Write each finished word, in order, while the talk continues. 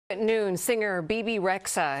At noon, singer Bebe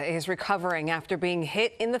Rexha is recovering after being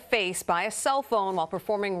hit in the face by a cell phone while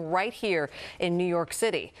performing right here in New York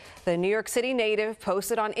City. The New York City native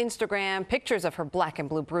posted on Instagram pictures of her black and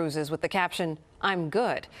blue bruises with the caption, "I'm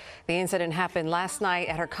good." The incident happened last night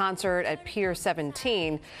at her concert at Pier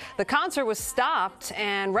 17. The concert was stopped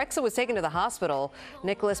and Rexha was taken to the hospital.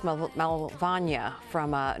 Nicholas Malvania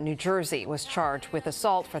from New Jersey was charged with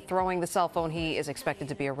assault for throwing the cell phone. He is expected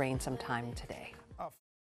to be arraigned sometime today.